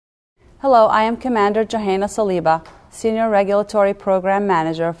Hello, I am Commander Johanna Saliba, Senior Regulatory Program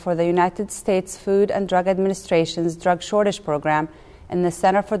Manager for the United States Food and Drug Administration's Drug Shortage Program in the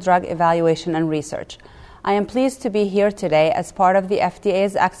Center for Drug Evaluation and Research. I am pleased to be here today as part of the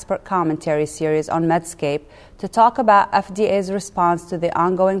FDA's expert commentary series on Medscape to talk about FDA's response to the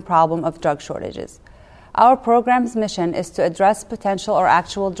ongoing problem of drug shortages. Our program's mission is to address potential or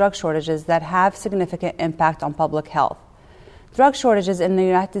actual drug shortages that have significant impact on public health. Drug shortages in the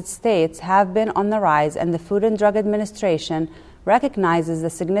United States have been on the rise, and the Food and Drug Administration recognizes the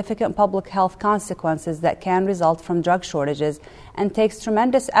significant public health consequences that can result from drug shortages and takes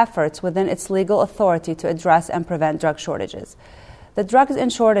tremendous efforts within its legal authority to address and prevent drug shortages. The drugs in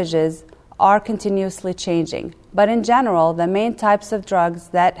shortages are continuously changing, but in general, the main types of drugs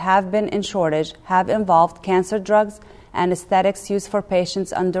that have been in shortage have involved cancer drugs, anesthetics used for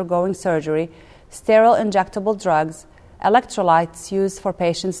patients undergoing surgery, sterile injectable drugs, electrolytes used for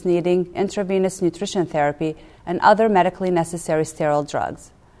patients needing intravenous nutrition therapy, and other medically necessary sterile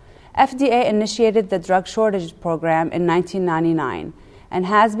drugs. FDA initiated the Drug Shortage Program in 1999 and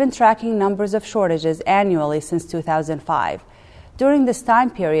has been tracking numbers of shortages annually since 2005. During this time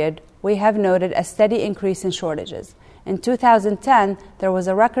period, we have noted a steady increase in shortages. In 2010, there was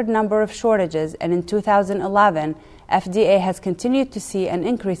a record number of shortages, and in 2011, FDA has continued to see an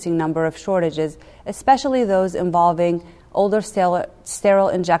increasing number of shortages, especially those involving older sterile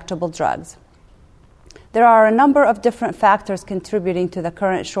injectable drugs. There are a number of different factors contributing to the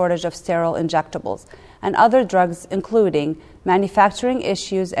current shortage of sterile injectables and other drugs, including manufacturing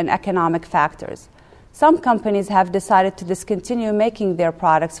issues and economic factors. Some companies have decided to discontinue making their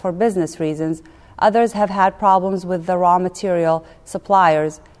products for business reasons, others have had problems with the raw material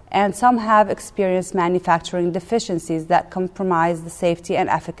suppliers, and some have experienced manufacturing deficiencies that compromise the safety and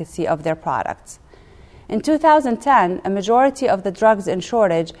efficacy of their products. In 2010, a majority of the drugs in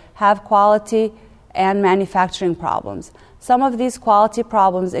shortage have quality and manufacturing problems. Some of these quality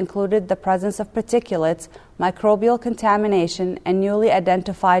problems included the presence of particulates, microbial contamination, and newly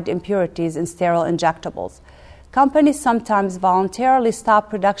identified impurities in sterile injectables. Companies sometimes voluntarily stop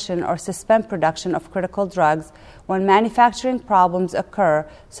production or suspend production of critical drugs when manufacturing problems occur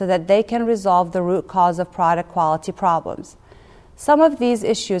so that they can resolve the root cause of product quality problems. Some of these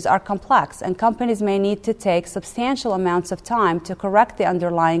issues are complex, and companies may need to take substantial amounts of time to correct the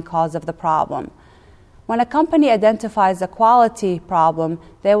underlying cause of the problem. When a company identifies a quality problem,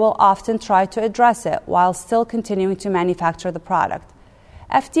 they will often try to address it while still continuing to manufacture the product.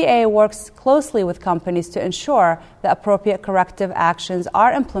 FDA works closely with companies to ensure that appropriate corrective actions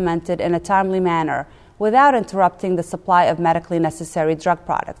are implemented in a timely manner without interrupting the supply of medically necessary drug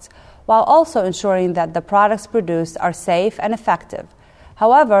products, while also ensuring that the products produced are safe and effective.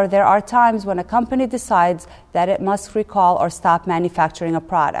 However, there are times when a company decides that it must recall or stop manufacturing a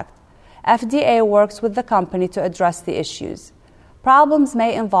product. FDA works with the company to address the issues. Problems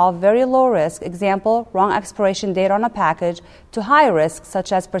may involve very low risk, example, wrong expiration date on a package, to high risk,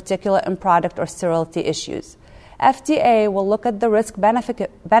 such as particulate in product or sterility issues. FDA will look at the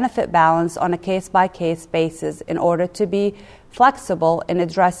risk-benefit balance on a case-by-case basis in order to be flexible in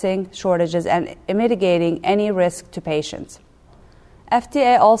addressing shortages and mitigating any risk to patients.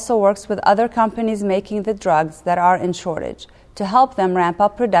 FDA also works with other companies making the drugs that are in shortage to help them ramp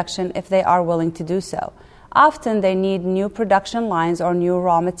up production if they are willing to do so. Often they need new production lines or new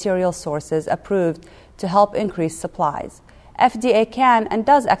raw material sources approved to help increase supplies. FDA can and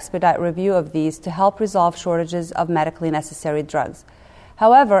does expedite review of these to help resolve shortages of medically necessary drugs.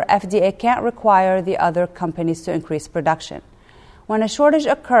 However, FDA can't require the other companies to increase production. When a shortage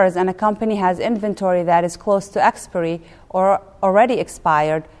occurs and a company has inventory that is close to expiry or already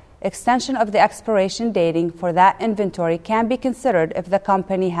expired, extension of the expiration dating for that inventory can be considered if the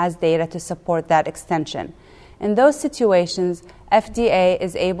company has data to support that extension. In those situations, FDA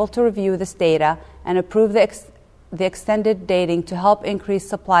is able to review this data and approve the extended dating to help increase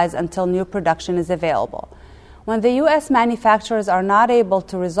supplies until new production is available. When the U.S. manufacturers are not able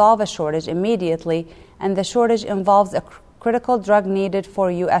to resolve a shortage immediately and the shortage involves a critical drug needed for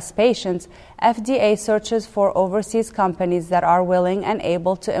U.S. patients, FDA searches for overseas companies that are willing and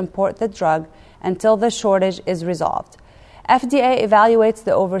able to import the drug until the shortage is resolved. FDA evaluates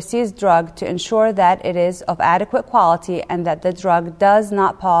the overseas drug to ensure that it is of adequate quality and that the drug does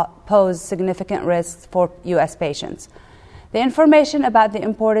not pose significant risks for U.S. patients. The information about the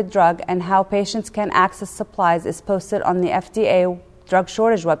imported drug and how patients can access supplies is posted on the FDA drug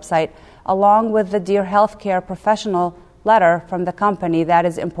shortage website, along with the Dear Healthcare Professional letter from the company that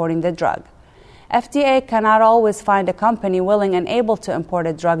is importing the drug. FDA cannot always find a company willing and able to import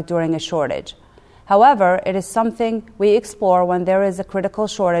a drug during a shortage. However, it is something we explore when there is a critical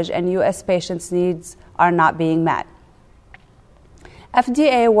shortage and U.S. patients' needs are not being met.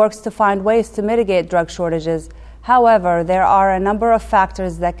 FDA works to find ways to mitigate drug shortages. However, there are a number of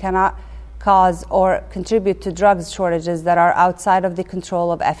factors that cannot cause or contribute to drug shortages that are outside of the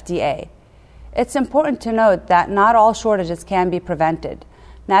control of FDA. It's important to note that not all shortages can be prevented.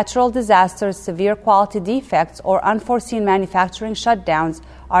 Natural disasters, severe quality defects, or unforeseen manufacturing shutdowns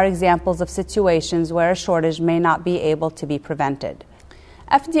are examples of situations where a shortage may not be able to be prevented.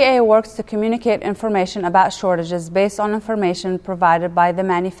 FDA works to communicate information about shortages based on information provided by the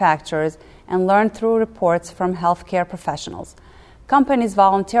manufacturers and learned through reports from healthcare professionals. Companies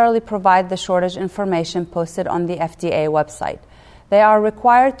voluntarily provide the shortage information posted on the FDA website. They are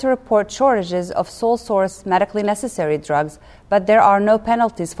required to report shortages of sole source medically necessary drugs, but there are no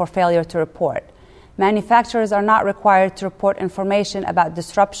penalties for failure to report. Manufacturers are not required to report information about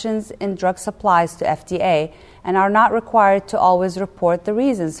disruptions in drug supplies to FDA and are not required to always report the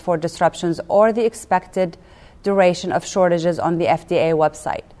reasons for disruptions or the expected duration of shortages on the FDA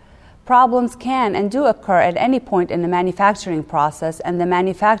website. Problems can and do occur at any point in the manufacturing process, and the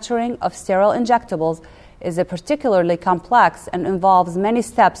manufacturing of sterile injectables is a particularly complex and involves many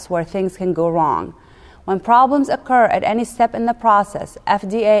steps where things can go wrong. When problems occur at any step in the process,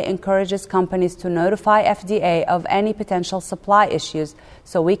 FDA encourages companies to notify FDA of any potential supply issues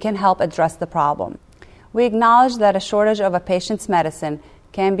so we can help address the problem. We acknowledge that a shortage of a patient's medicine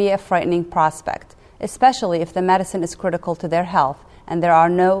can be a frightening prospect, especially if the medicine is critical to their health and there are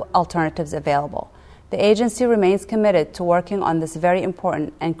no alternatives available. The agency remains committed to working on this very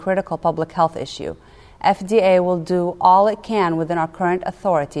important and critical public health issue. FDA will do all it can within our current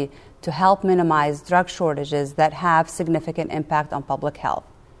authority to help minimize drug shortages that have significant impact on public health.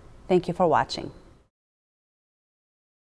 Thank you for watching.